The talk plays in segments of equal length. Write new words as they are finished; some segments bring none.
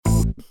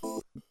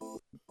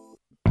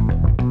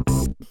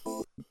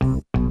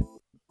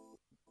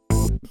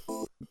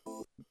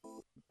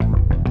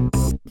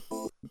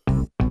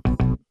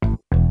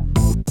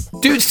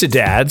to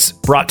Dads,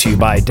 brought to you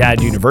by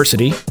Dad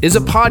University, is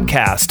a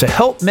podcast to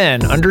help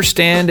men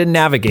understand and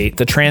navigate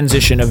the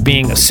transition of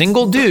being a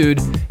single dude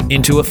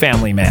into a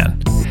family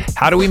man.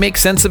 How do we make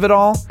sense of it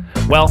all?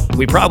 Well,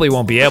 we probably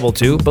won't be able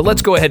to, but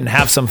let's go ahead and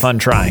have some fun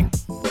trying.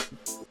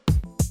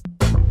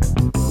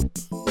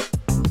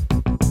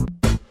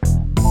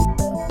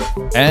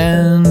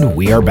 And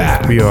we are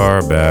back.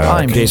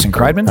 I'm Jason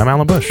Kreidman. I'm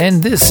Alan Bush.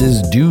 And this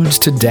is Dudes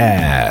to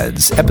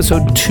Dads,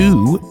 episode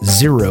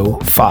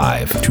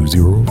 205.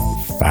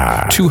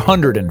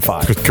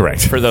 205.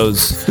 Correct. For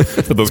those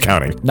for those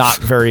counting. Not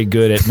very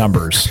good at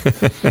numbers.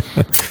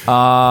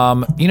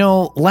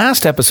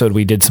 Last episode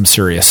we did some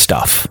serious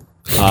stuff.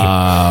 We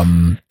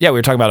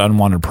were talking about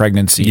unwanted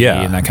pregnancy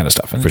and that kind of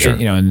stuff. And, for sure.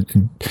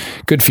 And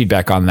good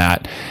feedback on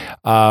that.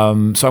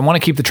 So I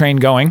want to keep the train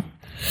going.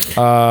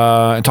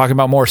 And talking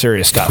about more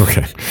serious stuff.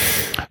 Okay.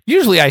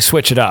 Usually I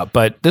switch it up,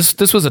 but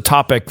this was a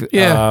topic.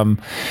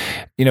 It's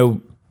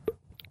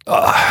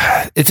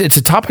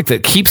a topic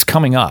that keeps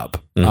coming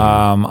up.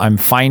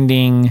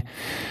 Mm-hmm.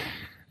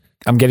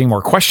 I'm getting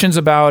more questions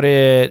about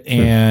it,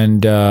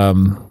 and I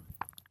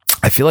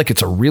feel like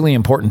it's a really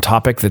important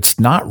topic that's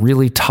not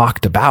really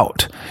talked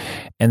about,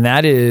 and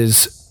that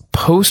is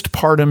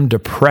postpartum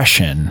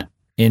depression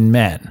in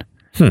men.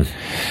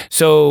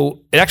 So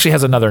it actually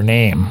has another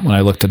name when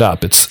I looked it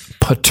up. It's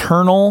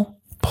paternal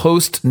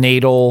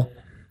postnatal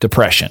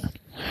depression.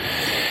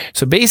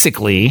 So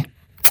basically,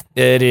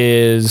 it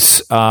is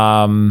it's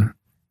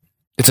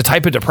a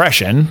type of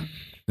depression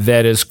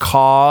that is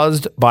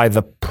caused by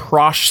the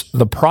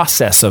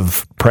process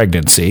of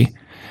pregnancy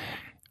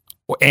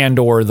and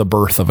or the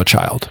birth of a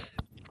child.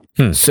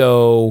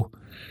 So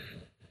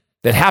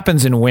that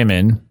happens in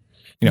women,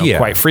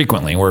 quite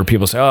frequently, where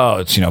people say, "Oh,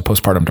 it's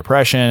postpartum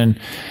depression."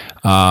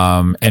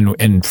 And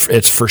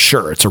it's for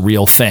sure, it's a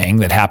real thing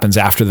that happens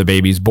after the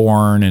baby's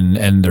born,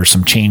 and there's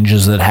some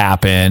changes that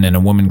happen, and a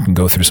woman can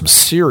go through some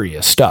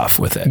serious stuff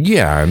with it.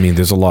 Yeah, I mean,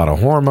 there's a lot of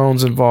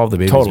hormones involved. The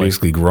baby's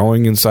basically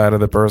growing inside of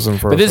the person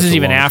but this is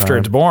even after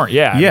it's born.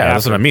 Yeah,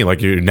 that's what I mean.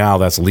 Like now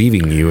that's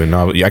leaving you, and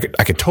now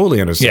I could totally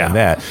understand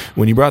that.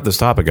 When you brought this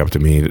topic up to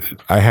me,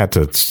 I had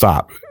to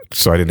stop,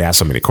 so I didn't ask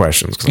so many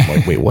questions because I'm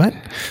like, wait, what?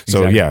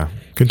 So exactly.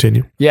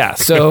 Continue. Yeah,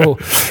 so.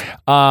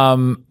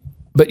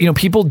 But,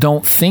 people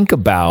don't think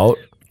about,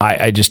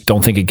 I just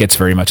don't think it gets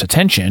very much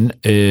attention,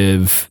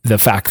 of the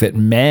fact that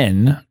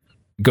men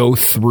go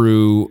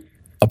through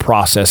a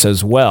process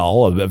as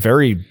well, a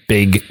very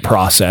big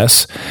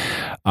process,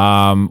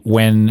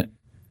 when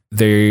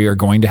they are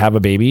going to have a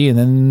baby and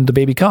then the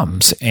baby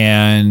comes.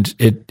 And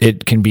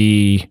it can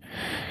be,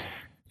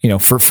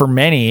 for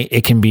many,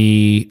 it can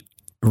be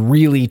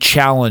really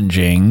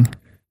challenging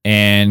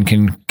and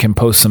can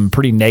post some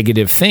pretty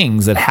negative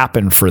things that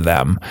happen for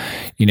them,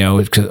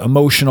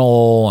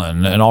 emotional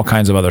and all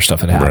kinds of other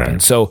stuff that happen.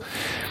 Right. So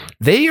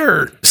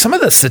some of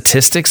the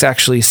statistics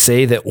actually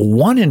say that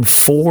 1 in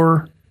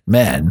 4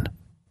 men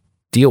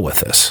deal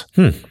with this,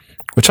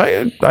 which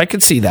I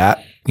could see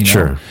that.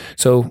 Sure.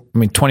 So,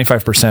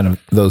 25%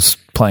 of those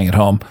playing at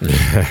home.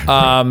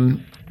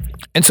 And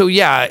so,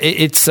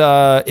 it's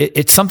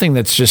something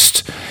that's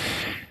just,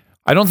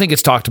 I don't think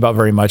it's talked about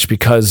very much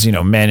because,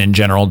 men in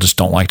general just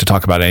don't like to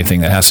talk about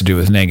anything that has to do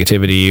with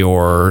negativity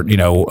or,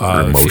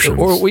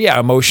 emotions.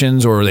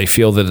 Emotions, or they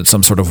feel that it's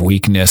some sort of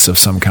weakness of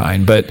some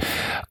kind. But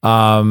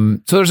so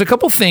there's a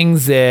couple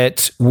things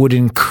that would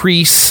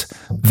increase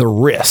the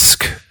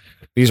risk.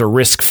 These are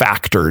risk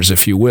factors,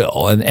 if you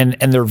will,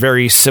 and they're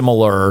very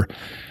similar.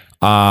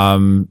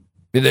 In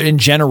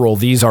general,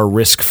 these are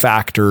risk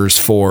factors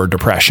for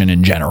depression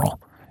in general.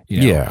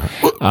 Yeah.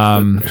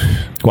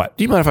 What?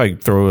 Do you mind if I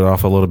throw it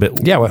off a little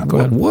bit? Yeah, well, go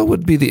ahead. What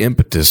would be the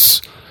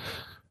impetus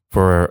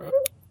for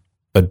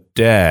a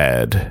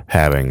dad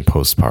having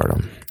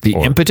postpartum? The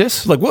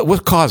impetus? Like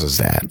what causes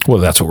that? Well,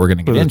 that's what we're going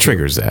to get into. What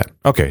triggers that?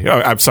 Okay.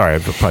 Oh, I'm sorry. I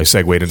probably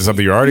segued into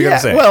something you're already going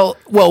to say. Well,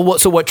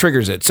 so what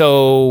triggers it?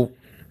 So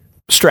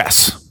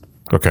stress.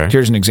 Okay.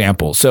 Here's an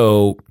example.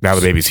 So now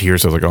the baby's here,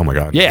 so it's like, oh my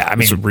God. Yeah,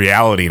 it's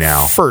reality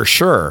now. For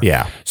sure.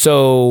 Yeah.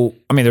 So,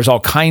 there's all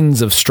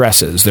kinds of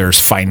stresses. There's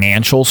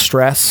financial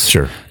stress.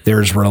 Sure.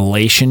 There's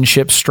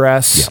relationship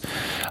stress.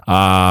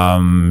 Yeah.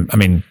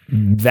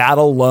 That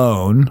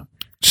alone,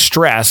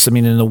 stress,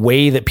 in the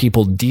way that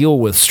people deal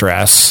with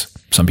stress,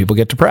 some people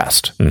get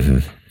depressed.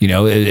 Mm-hmm.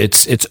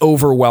 It's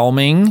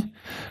overwhelming.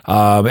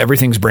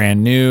 Everything's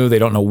brand new. They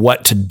don't know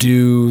what to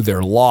do.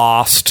 They're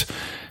lost.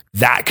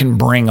 That can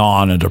bring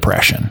on a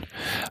depression.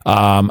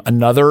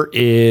 Another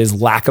is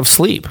lack of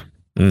sleep.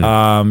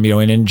 And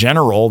in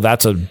general,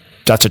 that's a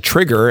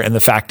trigger. And the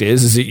fact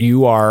is that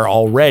you are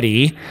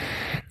already,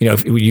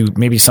 if you,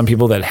 maybe some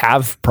people that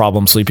have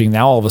problem sleeping,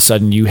 now all of a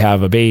sudden you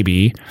have a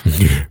baby.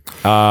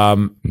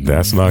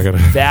 That's not going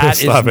to that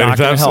is not going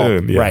to help.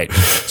 Soon. Yeah. Right.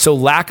 So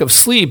lack of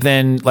sleep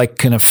then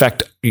can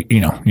affect,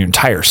 your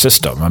entire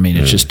system.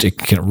 It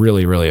can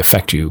really, really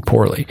affect you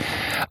poorly.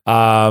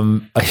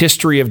 A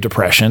history of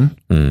depression.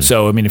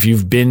 So, if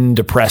you've been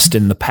depressed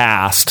in the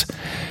past,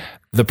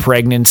 the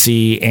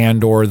pregnancy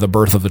and or the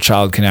birth of the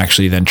child can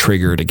actually then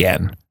trigger it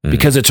again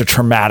because it's a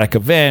traumatic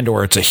event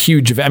or it's a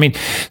huge event. I mean,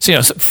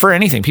 so, for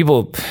anything,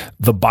 people,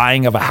 the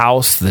buying of a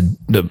house, the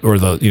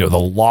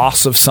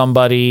loss of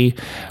somebody.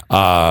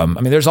 I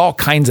mean, there's all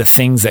kinds of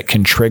things that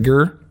can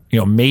trigger.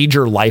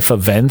 Major life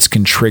events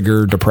can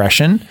trigger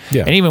depression.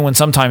 Yeah. And even when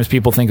sometimes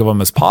people think of them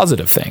as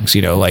positive things,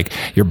 like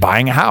you're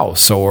buying a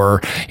house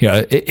or,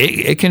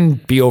 it can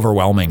be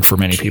overwhelming for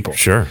many people.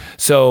 Sure.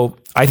 So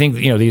I think,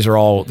 these are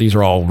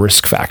all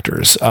risk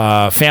factors.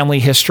 Family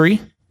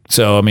history.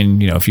 So, I mean,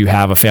 if you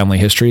have a family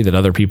history that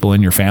other people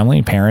in your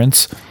family,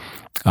 parents,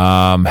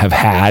 have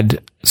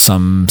had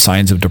some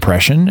signs of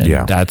depression,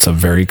 and that's a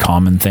very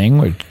common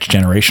thing,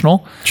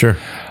 generational. Sure.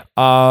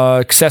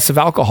 Excessive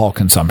alcohol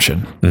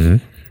consumption. Mm-hmm.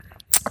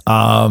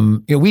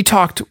 We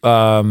talked with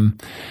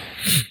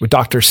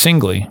Dr.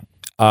 Singley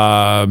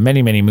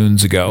many, many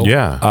moons ago.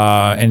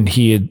 Yeah. And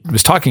he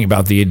was talking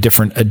about the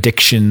different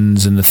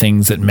addictions and the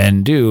things that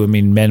men do. I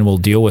mean, men will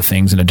deal with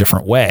things in a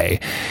different way.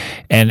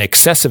 And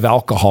excessive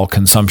alcohol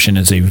consumption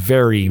is a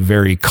very,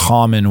 very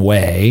common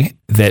way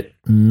that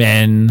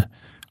men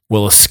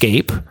will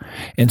escape.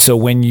 And so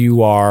when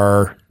you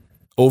are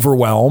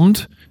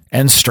overwhelmed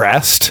and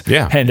stressed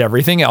and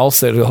everything else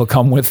that will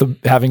come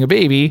with having a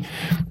baby,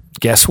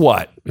 guess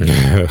what?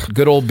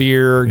 Good old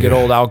beer, good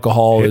old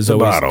alcohol is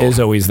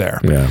always there.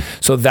 Yeah.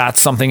 So that's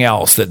something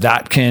else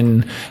that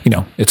can,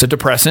 it's a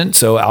depressant.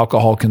 So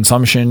alcohol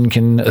consumption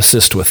can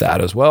assist with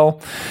that as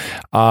well.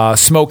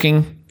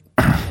 Smoking,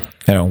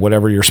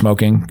 whatever you're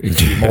smoking, it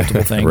can be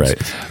multiple things. Right.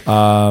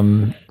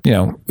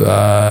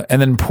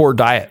 And then poor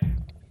diet.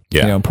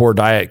 Yeah. Poor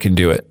diet can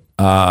do it.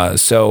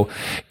 So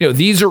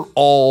these are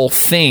all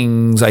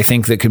things I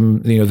think that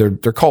can,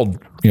 they're called,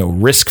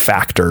 risk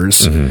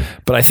factors,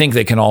 but I think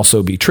they can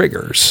also be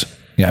triggers.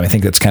 I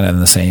think that's kind of in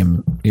the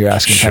same, you're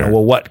asking kind of,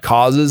 well, what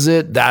causes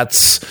it?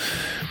 It's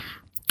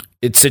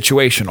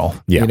situational,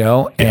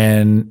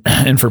 and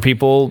for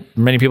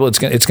many people, it's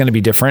going to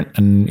be different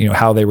and,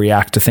 how they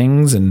react to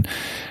things. And,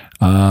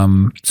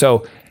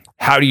 so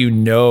how do you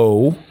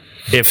know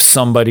if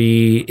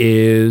somebody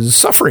is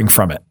suffering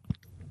from it?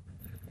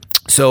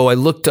 So I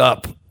looked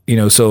up,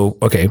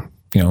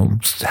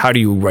 how do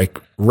you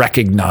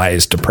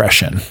recognize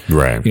depression?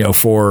 Right.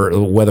 For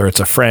whether it's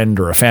a friend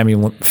or a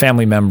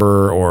family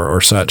member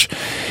or such.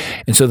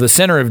 And so the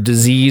Center of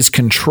Disease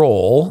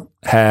Control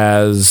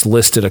has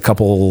listed a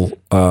couple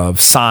of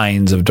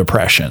signs of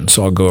depression.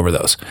 So I'll go over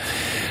those.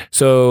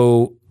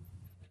 So,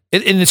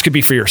 and this could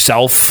be for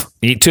yourself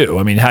too.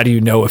 I mean, how do you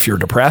know if you're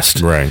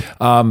depressed? Right.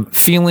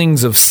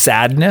 Feelings of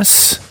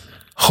sadness,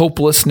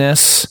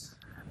 hopelessness,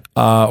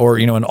 or,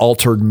 an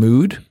altered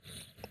mood.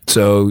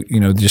 So,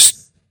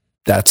 just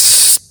that's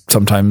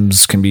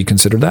sometimes can be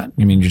considered that.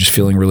 I mean, you're just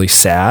feeling really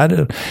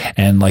sad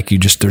and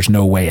there's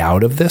no way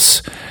out of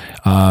this.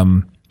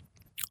 The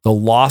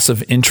loss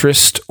of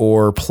interest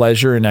or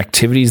pleasure in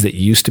activities that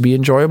used to be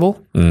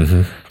enjoyable.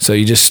 Mm-hmm. So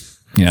you just,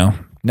 no,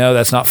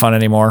 that's not fun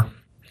anymore.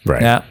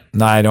 Right. Yeah.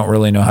 No, I don't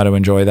really know how to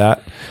enjoy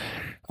that.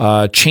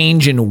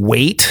 Change in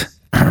weight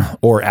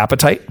or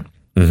appetite.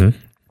 Mm-hmm.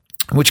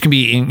 Which can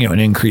be, an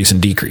increase and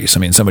decrease.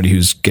 I mean, somebody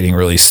who's getting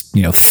really,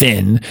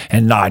 thin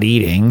and not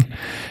eating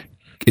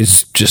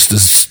is just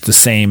the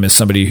same as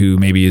somebody who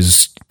maybe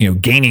is,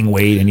 gaining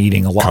weight and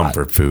eating a lot.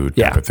 Comfort food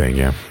type of thing,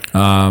 yeah.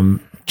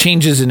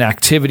 Changes in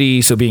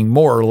activity, so being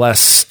more or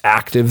less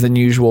active than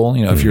usual.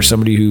 If you're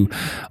somebody who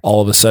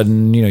all of a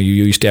sudden, you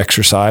used to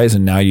exercise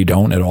and now you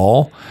don't at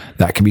all,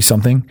 that can be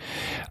something.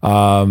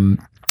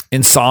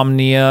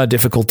 Insomnia,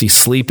 difficulty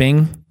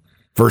sleeping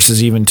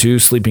versus even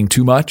sleeping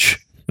too much.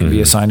 Can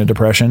be a sign of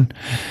depression.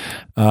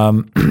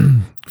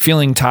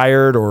 Feeling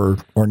tired or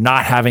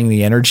not having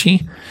the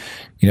energy,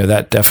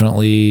 that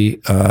definitely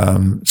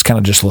it's kind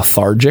of just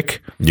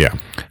lethargic. Yeah.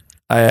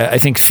 I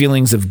think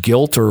feelings of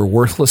guilt or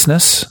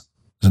worthlessness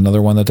is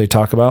another one that they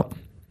talk about.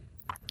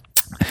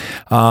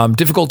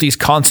 Difficulties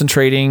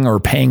concentrating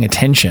or paying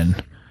attention.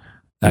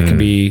 That can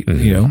be,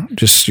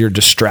 just you're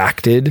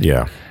distracted.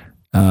 Yeah.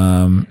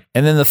 And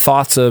then the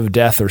thoughts of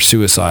death or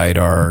suicide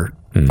are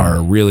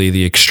really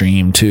the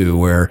extreme too,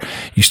 where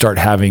you start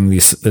having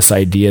this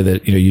idea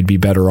that, you'd be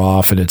better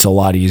off and it's a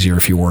lot easier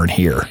if you weren't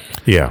here.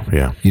 Yeah.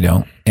 Yeah.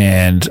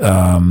 And,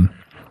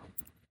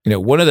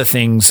 one of the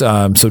things,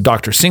 so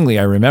Dr. Singley,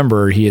 I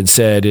remember he had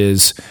said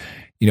is,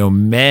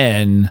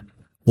 men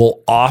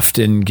will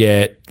often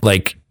get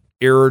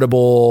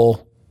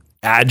irritable,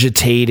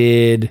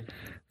 agitated,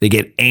 they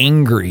get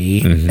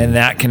angry, and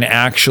that can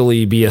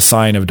actually be a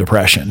sign of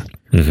depression.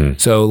 Mm-hmm.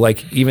 So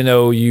even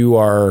though you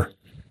are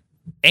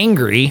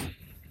angry,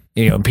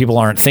 people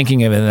aren't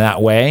thinking of it in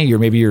that way. You're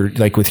with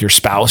your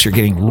spouse, you're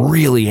getting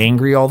really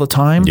angry all the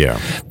time. Yeah.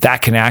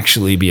 That can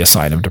actually be a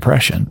sign of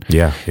depression.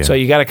 Yeah. So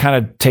you got to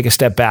kind of take a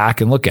step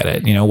back and look at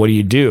it. What do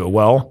you do?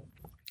 Well,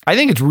 I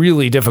think it's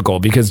really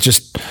difficult because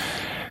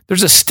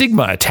there's a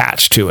stigma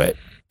attached to it.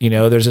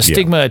 There's a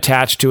stigma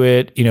attached to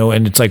it,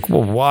 and it's like,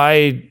 well,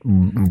 why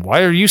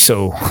are you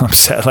so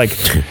upset? Like,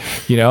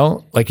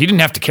 like you didn't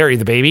have to carry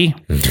the baby,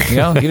 you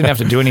didn't have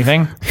to do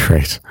anything.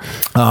 Right.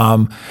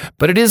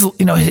 But it is,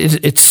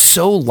 it's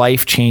so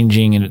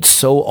life-changing and it's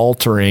so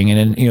altering.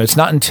 And, it's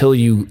not until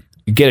you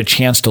get a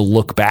chance to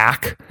look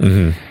back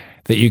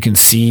that you can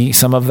see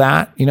some of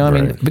that, I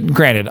mean, but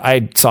granted,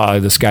 I saw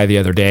this guy the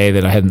other day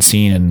that I hadn't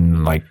seen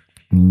in like,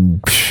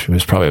 it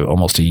was probably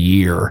almost a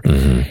year.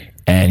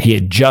 And he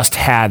had just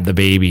had the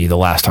baby the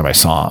last time I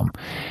saw him.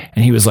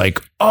 And he was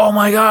like, oh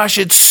my gosh,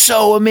 it's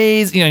so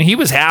amazing. And he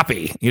was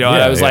happy, and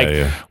I was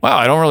wow,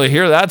 I don't really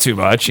hear that too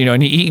much,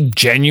 and he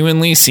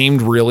genuinely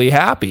seemed really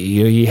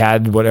happy. He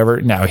had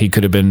whatever. Now he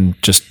could have been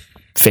just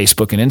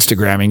Facebook and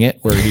Instagramming it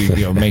where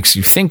he, makes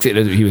you think that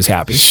he was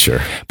happy.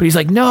 Sure. But he's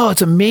like, no,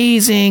 it's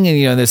amazing.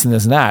 And, this and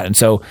this and that. And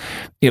so,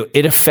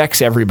 it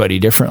affects everybody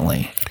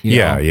differently.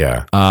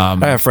 Yeah. I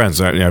have friends,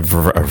 I have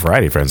a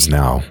variety of friends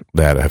now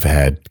that have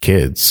had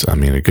kids. I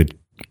mean, I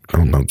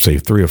don't know, say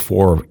 3 or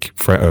 4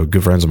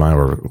 good friends of mine,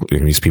 or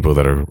these people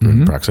that are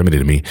in proximity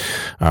to me,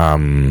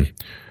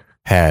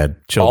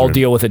 had children. All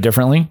deal with it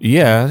differently?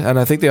 Yeah, and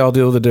I think they all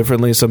deal with it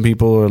differently. Some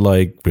people are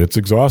like, it's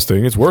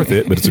exhausting. It's worth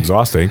it, but it's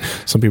exhausting.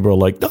 Some people are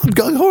like, no, I'm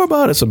gung ho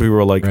about it. Some people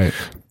are like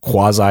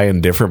quasi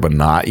indifferent, but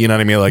not. You know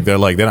what I mean? Like they're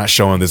not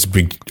showing this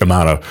big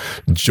amount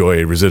of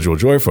joy, residual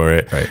joy for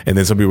it. Right. And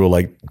then some people are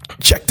like,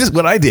 check this,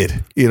 what I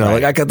did.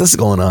 Like I got this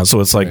going on.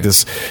 So it's like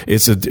this.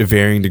 It's a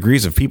varying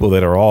degrees of people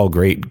that are all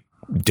great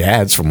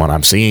dads from what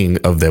I'm seeing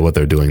of what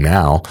they're doing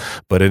now,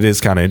 but it is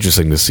kind of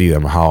interesting to see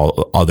them how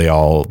they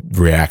all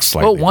react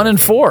slightly. Well, 1 in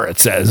 4 it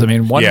says. I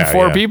mean, 1 in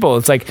 4 people.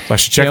 It's like I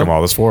should check them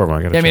all. There's 4 of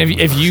them. I mean,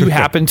 if you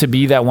happen to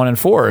be that 1 in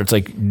 4, it's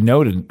like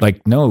no,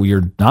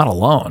 you're not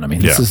alone. I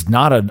mean, this is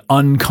not an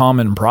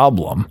uncommon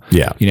problem.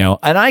 Yeah,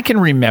 and I can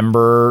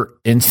remember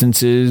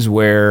instances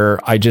where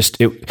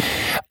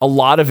a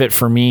lot of it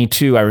for me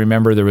too. I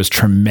remember there was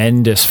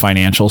tremendous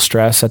financial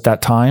stress at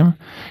that time.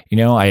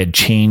 I had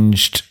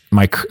changed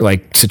my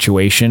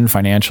situation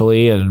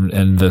financially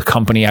and the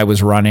company I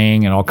was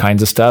running and all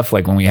kinds of stuff,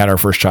 like when we had our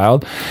first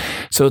child.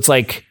 So it's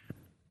like,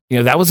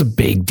 that was a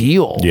big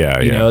deal.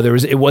 Yeah.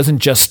 It wasn't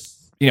just,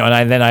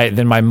 and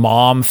then my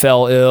mom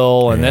fell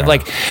ill and then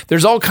like,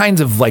 there's all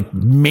kinds of like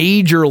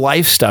major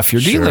life stuff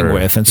you're dealing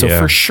with. And so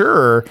for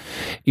sure,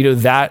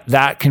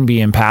 that can be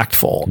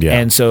impactful. Yeah.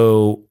 And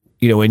so,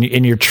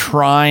 and you're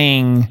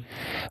trying,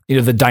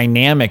 the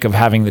dynamic of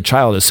having the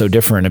child is so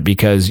different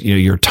because,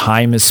 your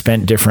time is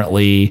spent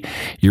differently,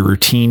 your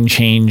routine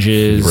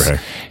changes,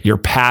 your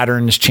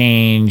patterns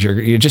change,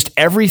 you're just,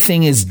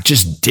 everything is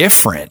just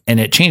different and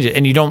it changes.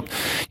 And you don't,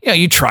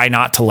 you try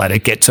not to let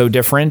it get so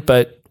different,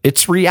 but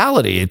it's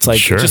reality. It's like,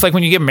 it's just like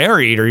when you get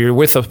married or you're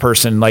with a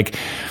person, like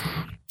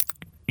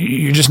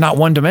you're just not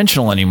one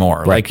dimensional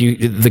anymore. Like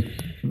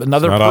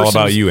another it's not all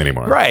about you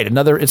anymore. Right.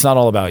 It's not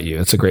all about you.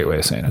 It's a great way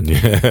of saying it.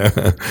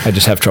 Yeah. I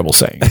just have trouble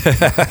saying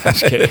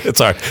it. It's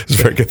hard. It's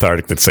very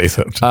cathartic to say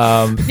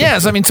that.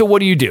 Yes. I mean, so what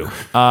do you do?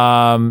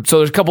 So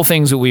there's a couple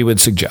things that we would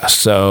suggest.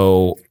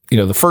 So,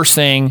 the first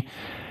thing,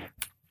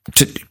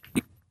 to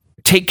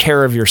take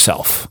care of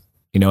yourself,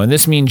 and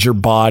this means your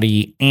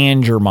body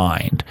and your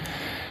mind.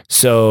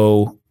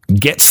 So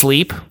get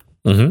sleep.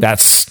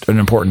 That's an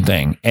important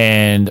thing.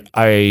 And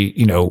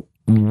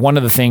one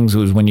of the things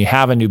was when you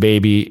have a new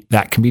baby,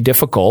 that can be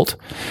difficult,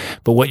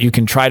 but what you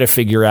can try to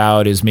figure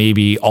out is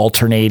maybe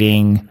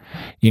alternating,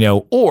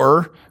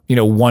 or,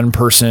 one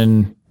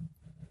person,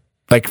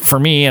 like for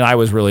me, and I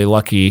was really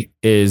lucky,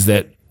 is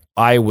that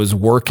I was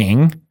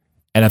working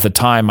and at the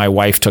time my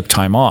wife took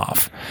time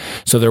off.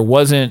 So there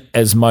wasn't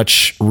as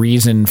much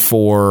reason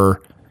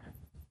for,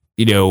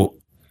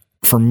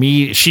 for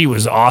me, she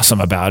was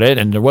awesome about it.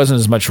 And there wasn't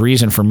as much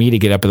reason for me to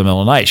get up in the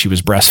middle of the night. She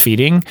was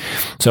breastfeeding.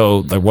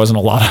 So there wasn't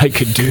a lot I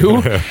could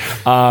do.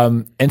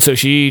 And so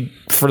she,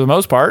 for the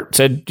most part,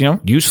 said,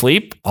 you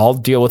sleep, I'll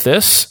deal with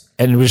this.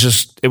 And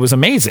it was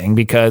amazing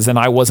because then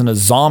I wasn't a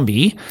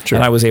zombie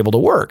and I was able to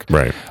work.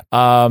 Right.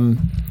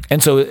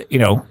 And so,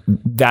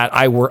 that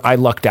I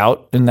lucked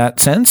out in that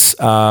sense.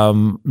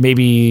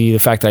 Maybe the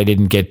fact that I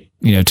didn't get,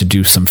 to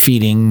do some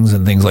feedings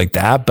and things like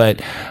that,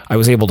 but I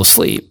was able to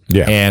sleep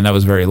and I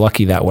was very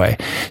lucky that way.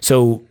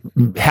 So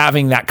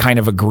having that kind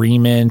of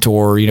agreement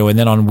or, and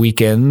then on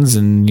weekends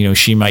and,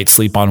 she might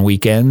sleep on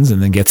weekends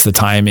and then gets the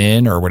time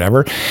in or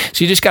whatever.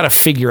 So you just got to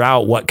figure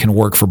out what can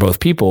work for both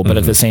people. But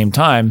at the same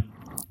time,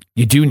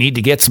 you do need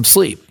to get some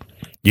sleep.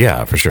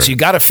 Yeah, for sure. So you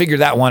got to figure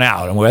that one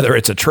out, and whether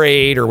it's a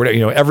trade or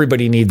whatever,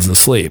 everybody needs the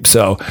sleep.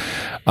 So,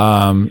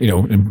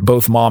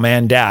 both mom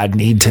and dad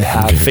need to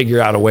figure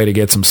out a way to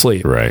get some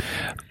sleep, right?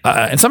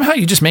 And somehow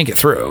you just make it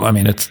through. I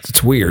mean,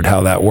 it's weird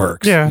how that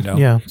works.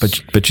 Yeah,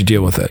 But you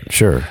deal with it.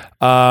 Sure.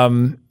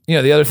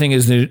 the other thing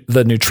is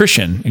the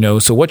nutrition,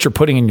 so what you're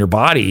putting in your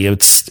body,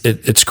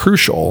 it's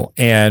crucial.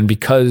 And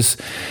because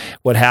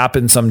what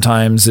happens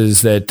sometimes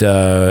is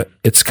that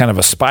it's kind of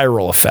a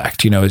spiral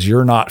effect, as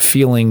you're not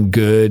feeling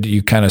good,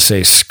 you kind of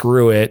say,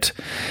 screw it.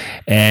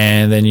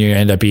 And then you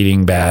end up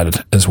eating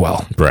bad as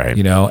well. Right.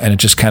 And it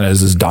just kind of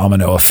is this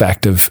domino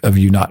effect of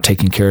you not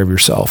taking care of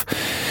yourself.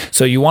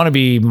 So you want to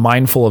be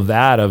mindful of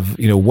that, of,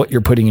 what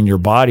you're putting in your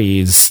body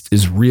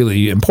is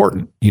really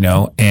important,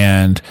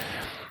 and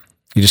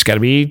you just got to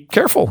be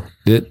careful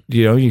that,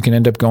 you can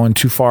end up going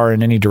too far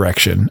in any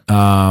direction.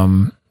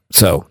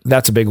 So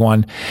that's a big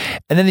one.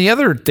 And then the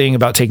other thing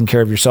about taking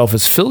care of yourself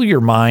is fill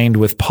your mind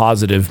with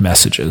positive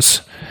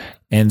messages.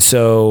 And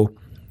so,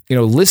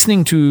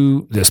 listening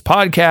to this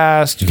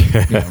podcast,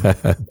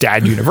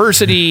 Dad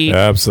University,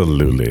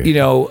 absolutely,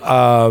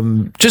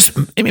 even just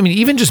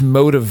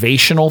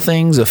motivational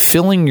things of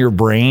filling your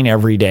brain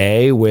every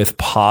day with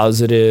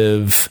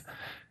positive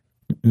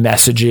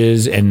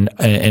messages and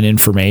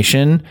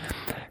information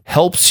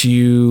helps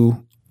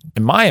you,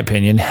 in my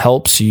opinion,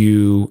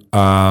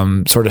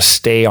 sort of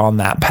stay on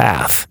that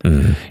path.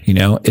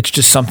 It's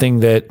just something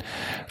that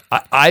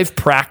I've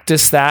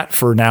practiced that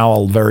for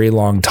now a very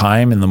long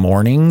time in the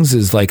mornings,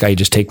 is like, I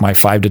just take my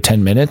 5 to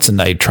 10 minutes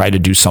and I try to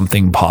do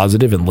something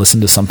positive and listen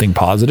to something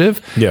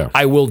positive. Yeah.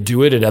 I will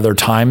do it at other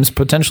times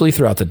potentially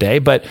throughout the day,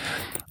 but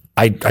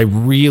I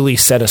really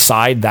set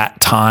aside that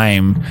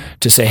time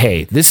to say,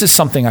 hey, this is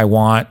something I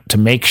want to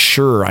make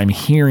sure I'm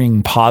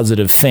hearing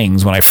positive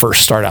things when I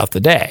first start out the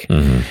day,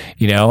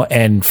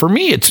 and for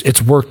me,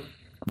 it's worked,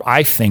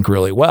 I think,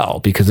 really well,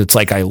 because it's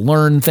like I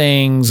learn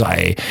things.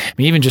 I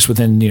mean, even just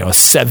within, a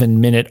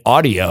 7-minute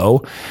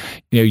audio,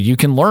 you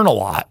can learn a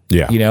lot,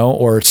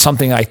 or it's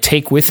something I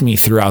take with me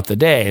throughout the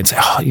day and say,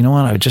 oh, you know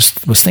what? I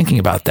just was thinking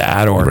about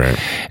that.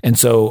 And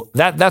so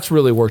that's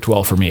really worked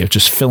well for me, of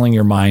just filling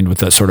your mind with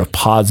that sort of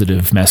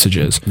positive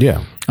messages.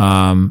 Yeah.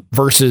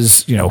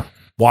 Versus,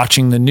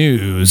 watching the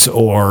news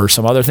or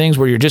some other things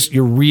where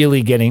you're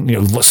really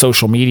getting,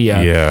 social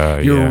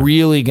media. You're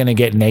really going to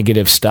get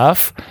negative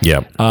stuff.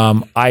 Yeah.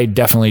 I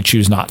definitely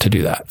choose not to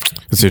do that.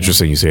 It's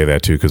interesting you say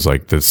that too, because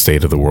like the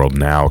state of the world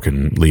now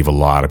can leave a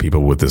lot of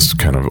people with this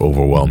kind of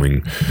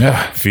overwhelming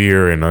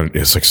fear, and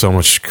it's like so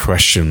much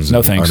questions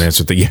and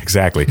unanswered things. Yeah,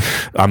 exactly.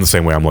 I'm the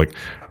same way. I'm like,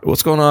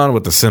 what's going on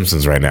with The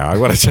Simpsons right now? I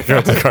want to check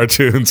out the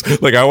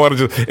cartoons. Like, I want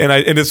to just, and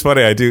it's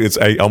funny.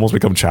 I almost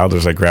become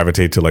childish. I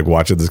gravitate to like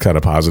watching this kind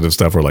of positive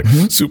stuff, or like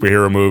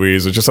superhero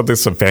movies, or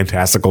just some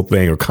fantastical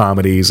thing, or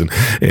comedies.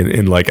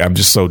 And like, I'm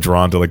just so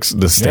drawn to like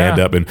the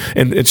stand up, and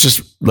it's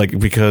just like,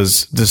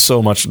 because there's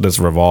so much that's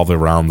revolved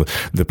around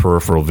the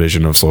peripheral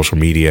vision of social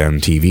media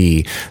and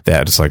TV,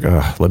 that it's like,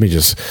 let me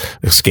just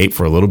escape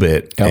for a little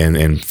bit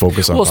and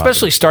focus on. Well,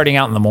 especially starting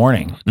out in the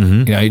morning,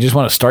 you just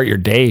want to start your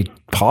day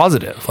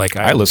positive. Like,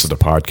 I listen to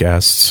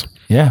podcasts.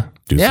 Yeah.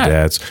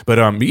 Dads. But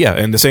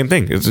and the same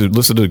thing. It's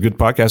listen to a good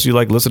podcast you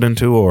like listening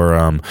to, or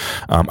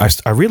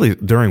I really,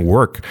 during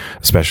work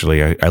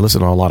especially, I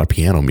listen to a lot of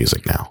piano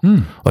music now.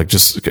 Like,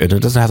 and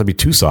it doesn't have to be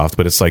too soft,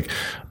 but it's like,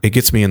 it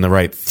gets me in the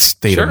right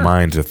state of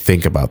mind to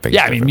think about things.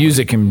 Yeah, I mean,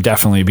 music can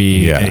definitely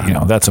be,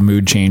 that's a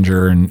mood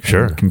changer, and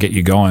can get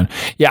you going.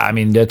 Yeah, I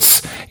mean,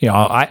 that's,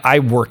 I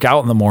work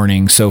out in the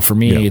morning, so for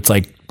me, it's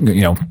like,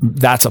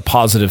 that's a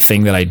positive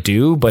thing that I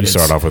do, but you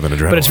start off with an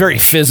adrenaline. But it's very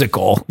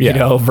physical,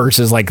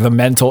 versus like the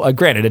mental.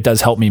 Granted, it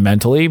does help me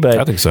mentally, but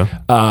I think so.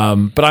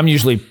 But I'm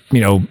usually,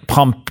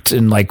 pumped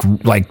and like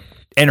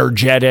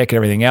energetic and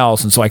everything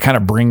else. And so I kind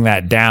of bring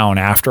that down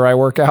after I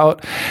work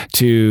out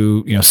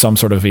to, some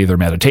sort of either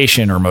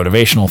meditation or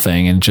motivational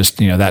thing. And just,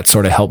 that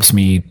sort of helps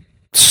me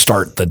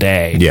start the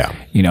day. Yeah.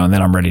 And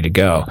then I'm ready to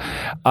go.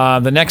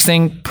 The next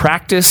thing,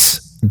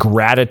 practice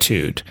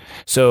gratitude.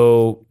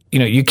 So,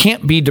 you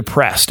can't be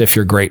depressed if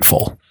you're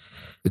grateful.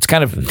 It's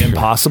kind of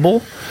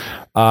impossible.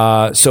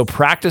 So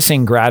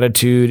practicing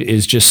gratitude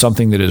is just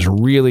something that is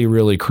really,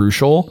 really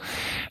crucial.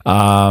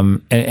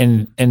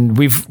 And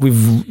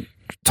we've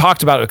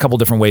talked about a couple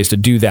different ways to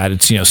do that.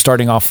 It's,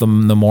 starting off the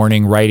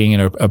morning, writing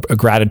in a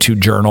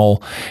gratitude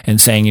journal and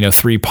saying,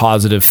 3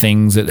 positive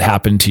things that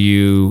happened to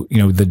you,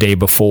 the day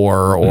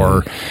before,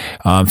 or,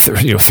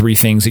 3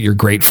 things that you're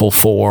grateful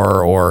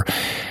for, or,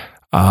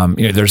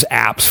 there's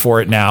apps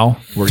for it now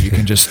where you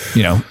can just,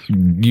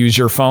 use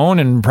your phone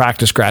and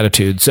practice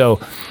gratitude.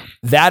 So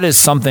that is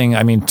something,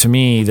 I mean, to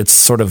me, that's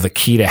sort of the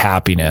key to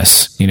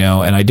happiness,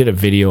 and I did a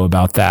video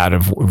about that,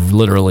 of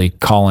literally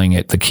calling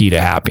it the key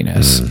to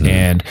happiness.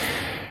 And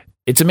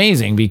it's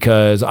amazing,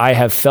 because I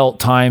have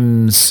felt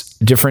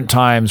different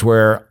times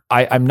where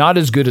I'm not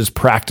as good as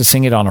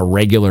practicing it on a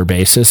regular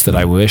basis that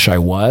I wish I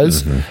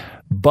was,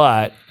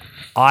 but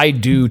I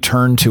do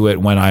turn to it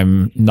when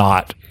I'm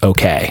not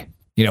okay.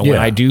 When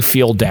I do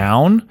feel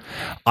down,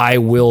 I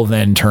will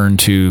then turn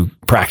to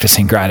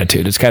practicing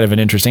gratitude. It's kind of an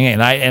interesting,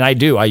 and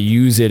I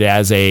use it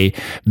as a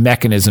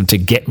mechanism to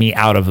get me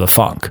out of the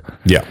funk.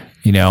 Yeah.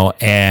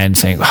 and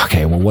saying,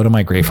 okay, well, what am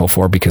I grateful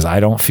for? Because I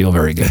don't feel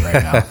very good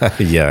right now.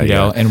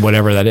 Yeah. And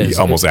whatever that is.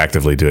 You almost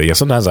actively do it. Yeah.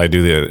 Sometimes I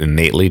do that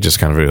innately, just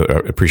kind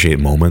of appreciate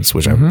moments,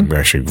 which I'm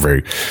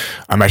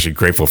actually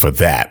grateful for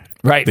that.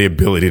 Right. The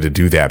ability to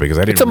do that, because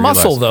I didn't It's a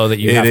muscle, though, that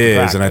you have to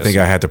practice. And I think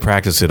I had to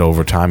practice it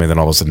over time, and then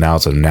all of a sudden now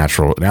it's a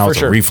natural,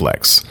 it's a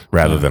reflex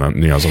rather than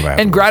something.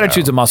 And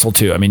gratitude's a muscle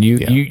too. I mean,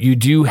 you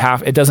do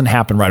have, it doesn't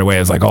happen right away.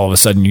 It's like all of a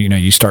sudden,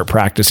 you start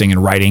practicing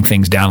and writing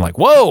things down like,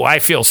 whoa, I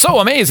feel so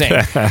amazing.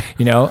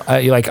 You're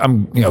like,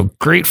 I'm,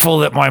 grateful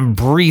that I'm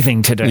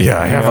breathing today. Yeah.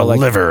 I have a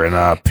liver and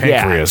a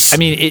pancreas. Yeah. I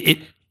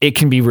mean, it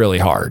can be really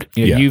hard.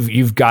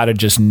 You've got to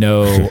just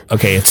know,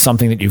 okay, it's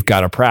something that you've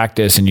got to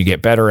practice and you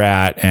get better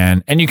at,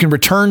 and you can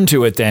return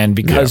to it then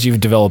because you've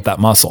developed that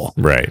muscle.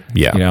 Right.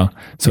 Yeah.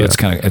 So it's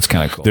kind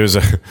of cool. There's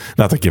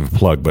not to give a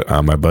plug, but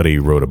my buddy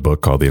wrote a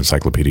book called The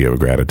Encyclopedia of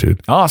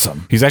Gratitude.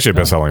 Awesome. He's actually a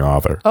best-selling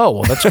author. Oh,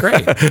 well, that's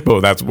great.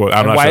 Well, that's what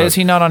I'm not why sure. is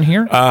he not on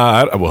here?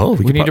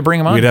 We need to bring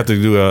him on. We'd have to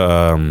do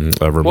a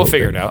remote. We'll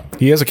figure it out.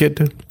 He has a kid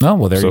too. Oh,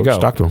 well, there you go. Just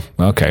talk to him.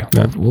 Okay.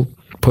 Yeah. We'll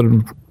put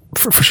him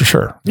for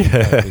sure.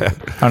 I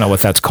don't know what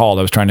that's called.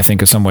 I was trying to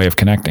think of some way of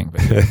connecting.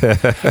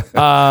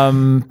 I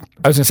was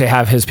going to say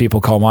have his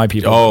people call my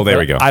people. Oh, there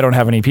we go. I don't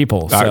have any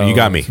people. So, you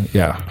got me.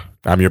 Yeah.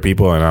 I'm your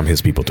people and I'm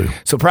his people too.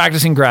 So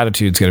practicing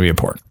gratitude is going to be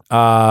important.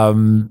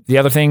 The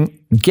other thing,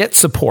 get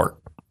support.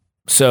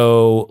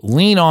 So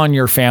lean on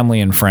your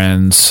family and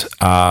friends,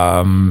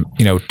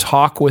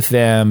 talk with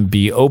them,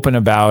 be open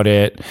about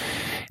it.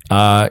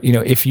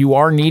 If you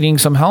are needing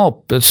some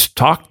help, let's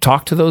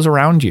talk to those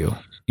around you.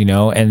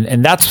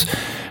 And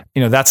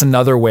that's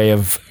another way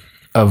of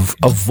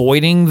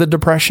avoiding the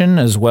depression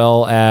as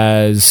well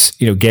as,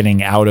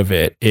 getting out of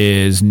it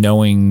is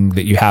knowing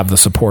that you have the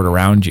support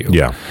around you.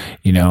 Yeah.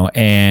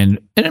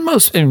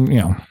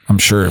 I'm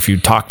sure if you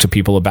talk to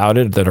people about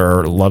it that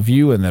love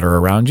you and that are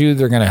around you,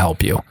 they're going to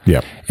help you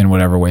in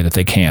whatever way that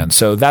they can.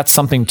 So that's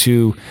something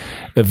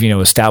of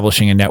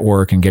establishing a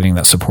network and getting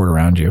that support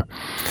around you.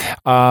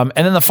 And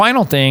then the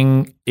final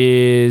thing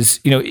is,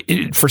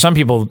 for some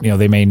people,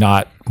 they may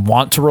not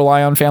want to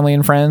rely on family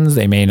and friends.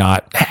 They may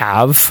not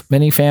have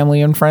many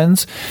family and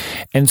friends.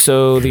 And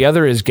so the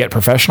other is get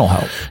professional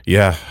help.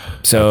 Yeah.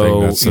 So, I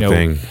think that's the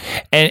thing.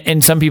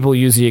 And some people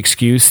use the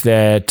excuse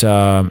that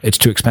it's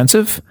too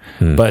expensive,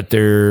 but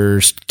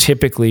there's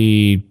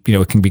typically,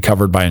 it can be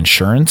covered by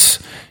insurance.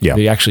 Yeah.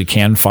 You actually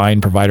can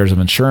find providers of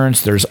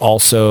insurance. There's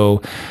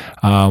also,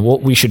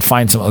 we should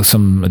find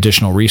some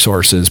additional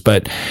resources,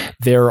 but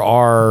there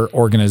are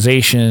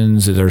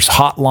organizations, there's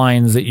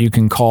hotlines that you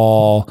can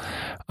call.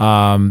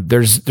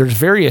 There's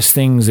various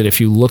things that if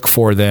you look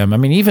for them, I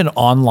mean, even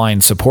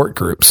online support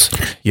groups.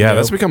 Yeah,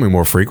 that's becoming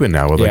more frequent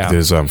now.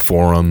 There's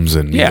forums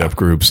and meetup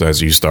groups.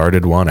 As you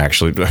started one,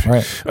 actually.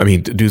 Right. I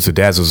mean, Dudes and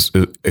Dads was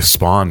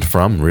spawned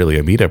from really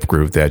a meetup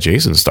group that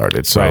Jason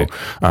started. So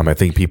I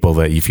think people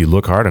that if you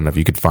look hard enough,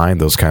 you could find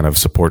those kind of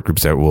support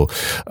groups that will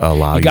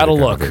allow you. You got to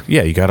look.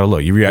 You got to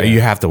look.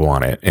 You have to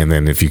want it, and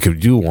then if you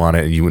do want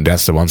it,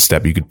 that's the one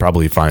step. You could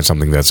probably find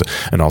something that's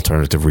an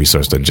alternative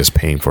resource than just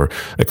paying for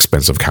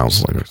expensive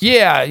counseling.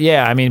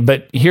 Yeah. I mean,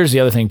 but here's the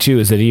other thing too,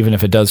 is that even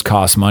if it does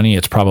cost money,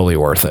 it's probably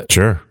worth it.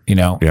 Sure.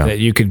 That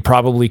you could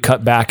probably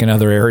cut back in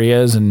other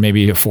areas and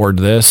maybe afford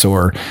this,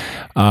 or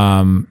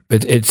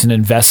it's an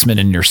investment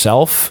in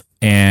yourself.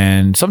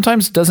 And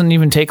sometimes it doesn't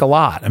even take a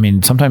lot. I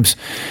mean, sometimes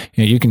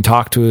you can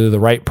talk to the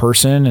right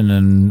person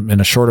and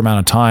in a short amount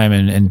of time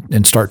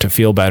and start to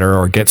feel better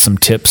or get some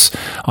tips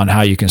on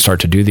how you can start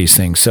to do these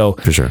things. So,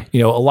 for sure. A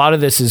lot of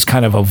this is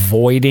kind of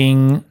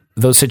avoiding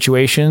those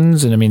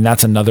situations. And I mean,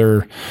 that's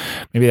another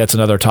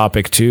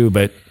topic too,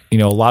 but a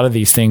lot of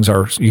these things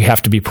you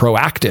have to be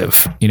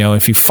proactive.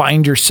 If you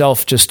find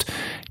yourself just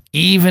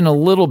even a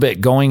little bit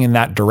going in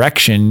that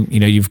direction,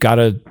 you've got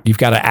to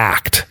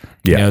act.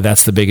 Yeah.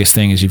 That's the biggest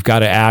thing is you've got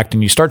to act,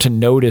 and you start to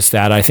notice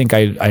that. I think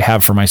I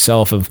have for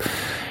myself of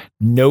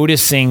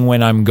noticing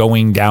when I'm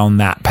going down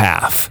that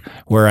path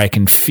where I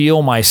can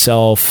feel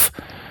myself,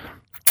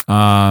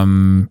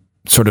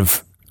 sort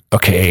of,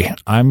 okay,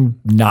 I'm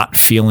not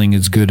feeling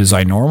as good as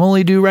I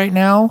normally do right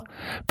now,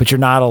 but you're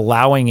not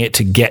allowing it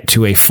to get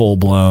to a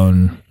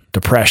full-blown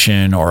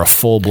depression or a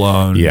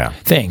full-blown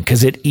thing,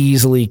 because it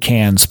easily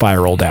can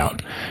spiral down.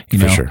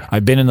 For sure.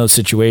 I've been in those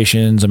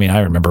situations. I mean,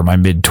 I remember my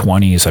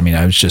mid-20s. I mean,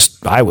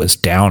 I was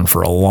down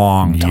for a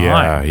long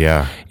time.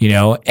 Yeah.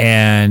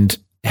 And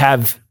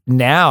have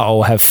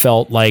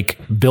felt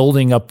like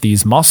building up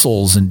these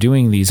muscles and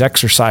doing these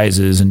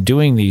exercises and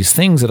doing these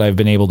things that I've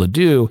been able to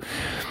do.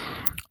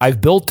 I've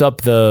built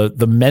up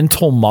the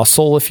mental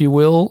muscle, if you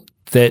will,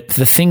 that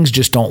the things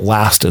just don't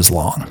last as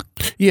long.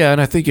 Yeah, and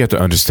I think you have to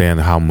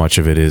understand how much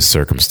of it is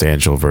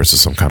circumstantial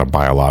versus some kind of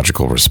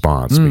biological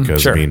response.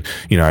 Because, sure. I mean,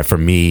 for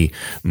me,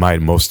 my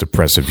most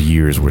depressive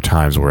years were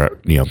times where,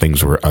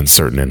 things were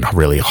uncertain and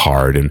really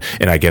hard. And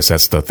I guess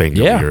that's the thing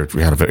that we're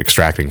kind of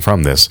extracting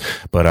from this.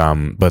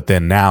 But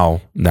then now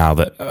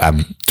that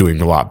I'm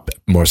doing a lot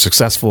more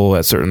successful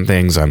at certain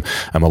things, I'm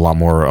a lot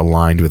more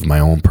aligned with my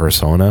own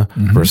persona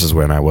versus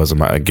when I was,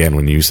 again,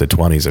 when you said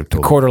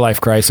 20s. Quarter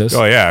life crisis.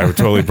 Oh, yeah. It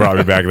totally brought me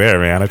way back there,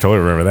 man. I totally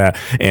remember that.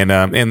 And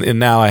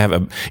now I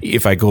have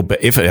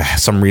if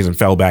some reason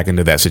fell back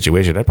into that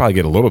situation, I'd probably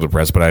get a little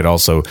depressed, but I'd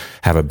also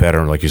have a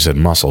better, like you said,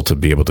 muscle to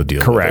be able to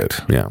deal with it.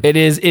 Yeah. It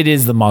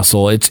is the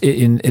muscle. It's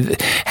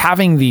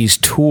having these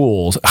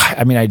tools.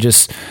 I mean,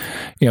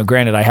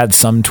 granted, I had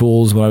some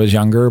tools when I was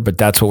younger, but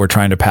that's what we're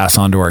trying to pass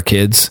on to our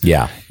kids.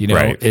 Yeah.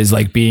 Is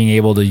like being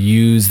able to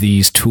use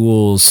these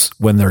tools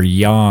when they're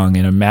young,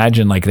 and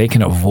imagine like they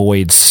can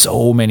avoid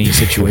so many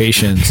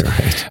situations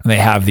when they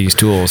have these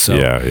tools. So,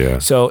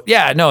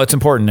 it's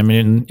important. I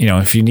mean,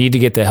 if you need to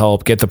get the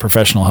help, get the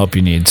professional help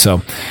you need.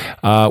 So,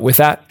 with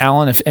that,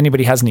 Alan, if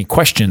anybody has any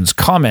questions,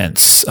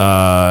 comments,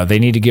 they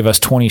need to give us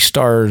 20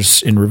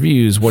 stars in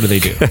reviews. What do they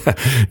do?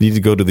 Need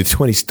to go to the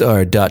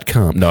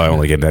 20star.com. No, I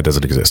only get that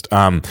doesn't exist.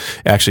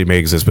 Actually, it may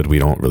exist, but we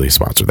don't really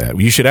sponsor that.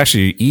 You should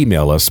actually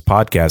email us,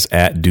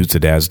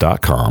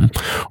 podcast@dudesadads.com,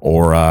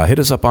 or hit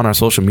us up on our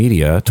social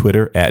media,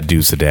 Twitter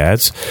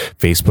 @dudesadads,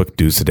 Facebook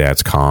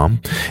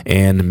dudesadads.com,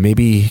 and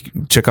maybe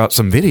check out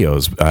some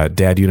videos.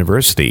 Dad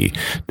University.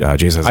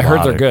 Jason, I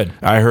heard they're good.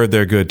 I heard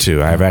they're good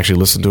too. I've actually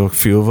listened to a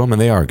few of them, and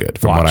they are good,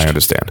 from what I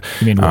understand.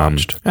 You mean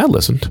watched? I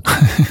listened.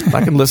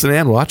 I can listen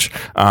and watch.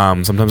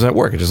 Sometimes at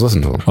work, I just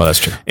listen to them. Oh, that's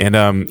true.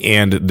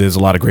 And there's a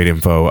lot of great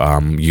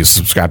info. You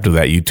subscribe to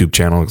that YouTube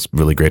channel. It's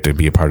really great to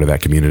be a part of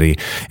that community.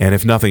 And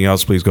if nothing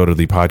else, please go to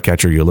the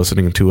podcatcher you're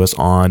listening to us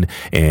on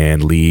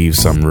and leave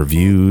some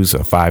reviews, a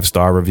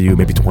 5-star review,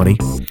 maybe 20.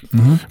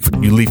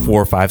 Mm-hmm. You leave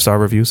 4 or 5-star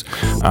reviews,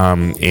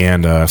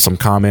 and some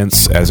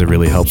comments, as it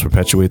really helps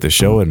perpetuate the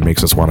show and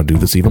makes us want to do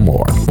this even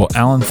more. Well,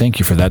 Alan, thank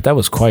you for that. That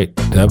was good.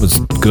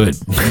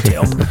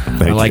 Detailed.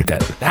 I like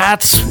that.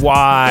 That's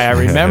why I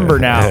remember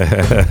now.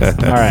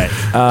 All right.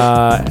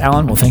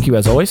 Alan, well, thank you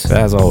as always.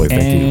 As always.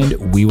 Thank you.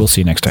 And we will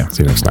see you next time.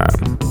 See you next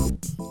time.